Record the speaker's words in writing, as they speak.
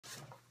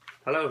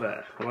Hello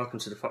there, and welcome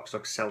to the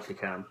Foxdog Selfie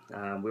Cam.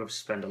 We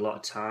obviously spend a lot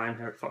of time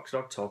here at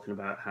Foxdog talking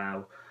about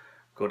how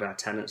good our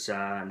tenants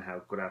are and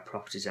how good our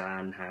properties are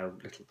and how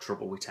little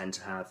trouble we tend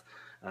to have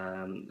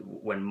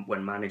when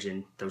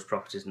managing those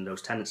properties and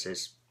those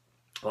tenancies.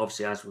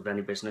 Obviously, as with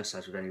any business,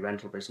 as with any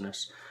rental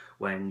business,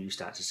 when you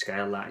start to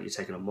scale that, you're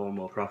taking on more and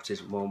more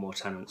properties and more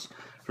tenants.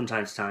 From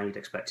time to time, you'd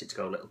expect it to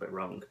go a little bit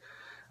wrong.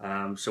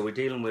 So we're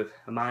dealing with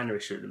a minor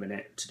issue at the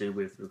minute to do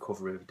with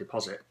recovery of a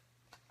deposit.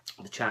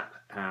 The chap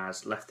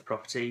has left the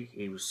property.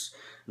 He was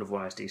an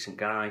otherwise decent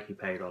guy. He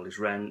paid all his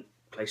rent.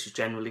 The place was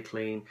generally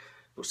clean,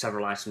 but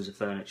several items of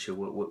furniture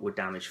were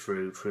damaged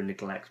through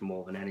neglect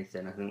more than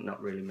anything. I think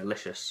not really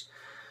malicious.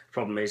 The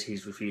problem is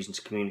he's refusing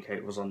to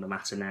communicate with us on the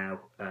matter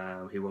now.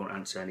 He won't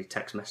answer any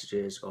text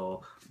messages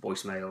or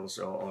voicemails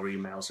or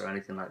emails or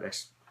anything like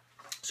this.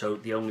 So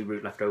the only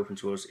route left open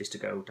to us is to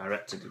go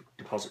direct to the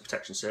Deposit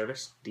Protection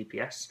Service,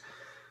 DPS,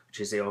 which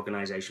is the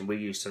organisation we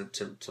use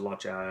to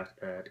lodge our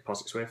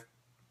deposits with,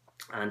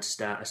 and to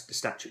start the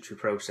statutory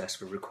process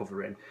for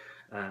recovering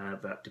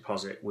that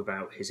deposit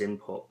without his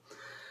input.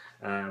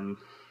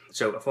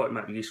 So I thought it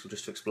might be useful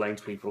just to explain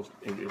to people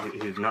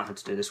who've not had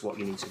to do this what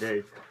you need to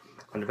do.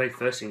 And the very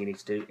first thing you need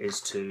to do is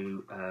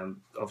to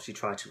obviously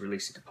try to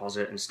release the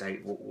deposit and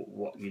state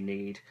what you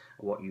need,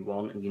 what you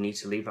want, and you need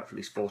to leave that for at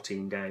least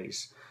 14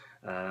 days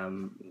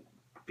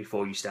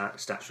before you start the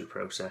statutory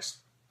process.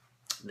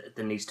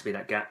 There needs to be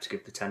that gap to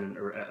give the tenant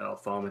or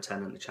former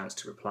tenant the chance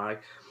to reply.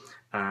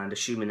 And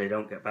assuming they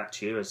don't get back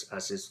to you,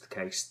 as is the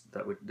case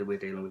that we're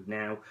dealing with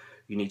now,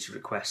 you need to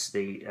request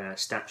the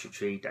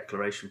statutory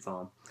declaration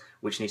form,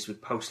 which needs to be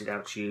posted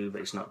out to you,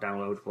 but it's not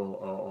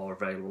downloadable or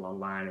available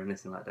online or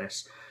anything like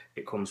this.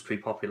 It comes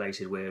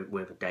pre-populated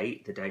with a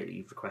date, the date that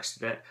you've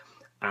requested it,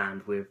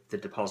 and with the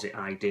deposit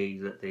ID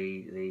that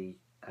the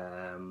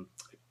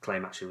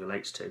claim actually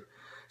relates to.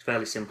 It's a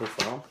fairly simple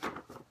form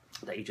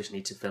that you just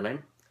need to fill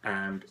in.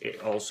 And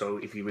it also,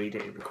 if you read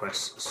it, it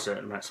requests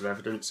certain amounts of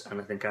evidence, and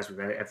I think as with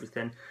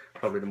everything,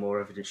 probably the more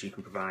evidence you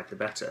can provide, the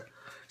better.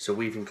 So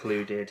we've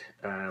included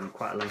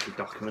quite a lengthy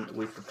document that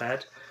we've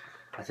prepared.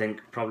 I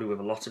think probably with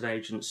a lot of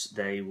agents,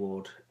 they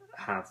would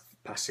have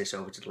passed this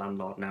over to the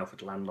landlord now for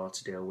the landlord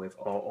to deal with,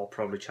 or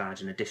probably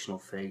charge an additional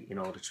fee in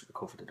order to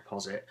recover the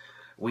deposit.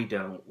 We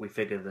don't. We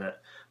figure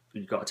that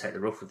you've got to take the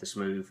rough with the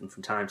smooth, and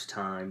from time to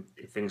time,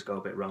 if things go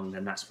a bit wrong,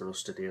 then that's for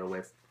us to deal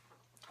with.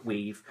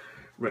 We've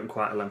written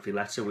quite a lengthy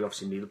letter. We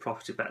obviously knew the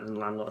property better than the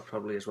landlord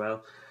probably as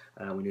well.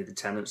 We knew the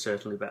tenant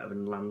certainly better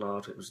than the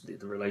landlord. It was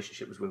the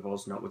relationship was with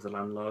us, not with the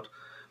landlord.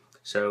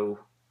 So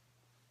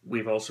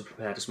we've also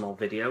prepared a small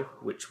video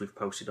which we've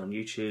posted on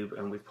YouTube,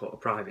 and we've put a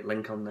private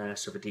link on there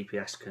so the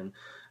DPS can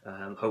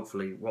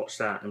hopefully watch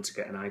that and to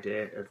get an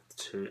idea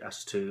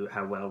as to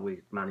how well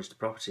we managed the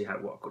property,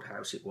 what a good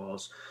house it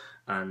was,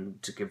 and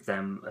to give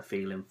them a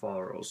feeling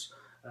for us.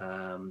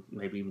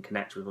 Maybe even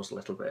connect with us a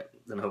little bit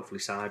and hopefully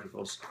side with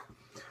us.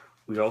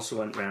 We also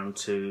went round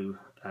to,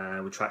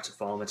 we tracked a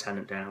former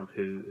tenant down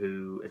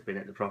who had been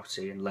at the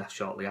property and left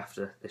shortly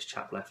after this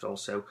chap left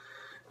also,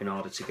 in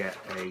order to get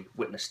a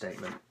witness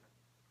statement.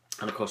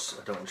 And of course,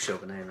 I don't want to show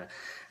the name there.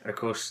 And of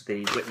course,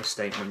 the witness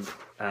statement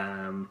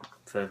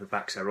further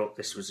backs her up.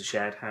 This was a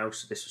shared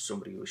house. This was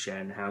somebody who was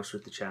sharing the house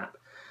with the chap.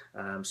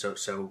 So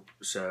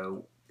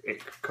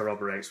it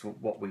corroborates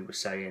what we were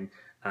saying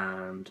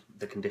and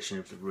the condition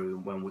of the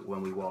room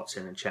when we walked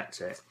in and checked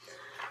it.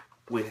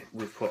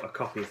 We've put a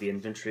copy of the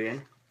inventory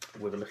in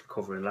with a little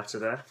covering letter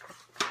there,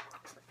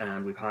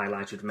 and we've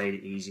highlighted, made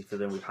it easy for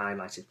them, we've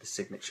highlighted the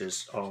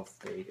signatures of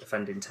the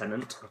offending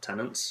tenant, or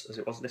tenants as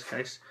it was in this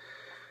case,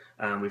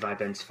 and we've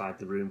identified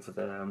the room for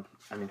them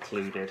and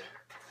included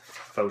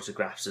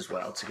photographs as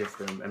well to give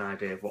them an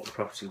idea of what the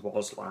property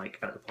was like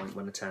at the point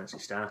when the tenancy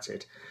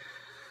started.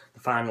 The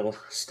final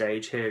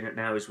stage here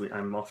now is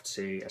I'm off to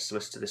see a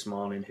solicitor this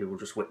morning who will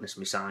just witness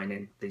me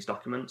signing these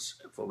documents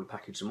before we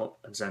package them up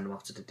and send them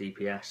off to the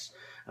DPS,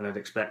 and I'd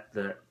expect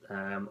that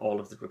all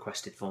of the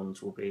requested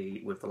funds will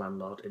be with the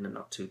landlord in the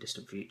not too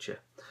distant future.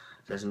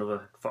 There's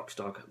another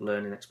Foxdog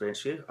learning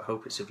experience for you. I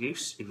hope it's of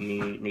use. If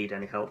you need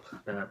any help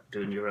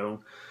doing your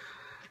own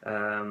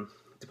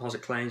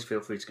deposit claims,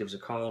 feel free to give us a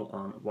call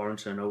on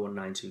Warrington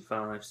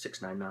 01925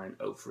 699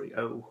 030,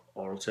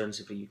 or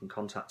alternatively you can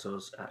contact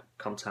us at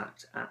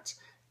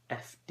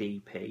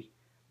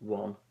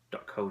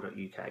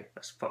contact@fdp1.co.uk.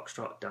 That's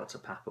Foxtrot Delta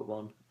Papa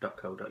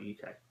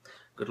 1.co.uk.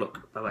 Good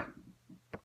luck. Bye bye.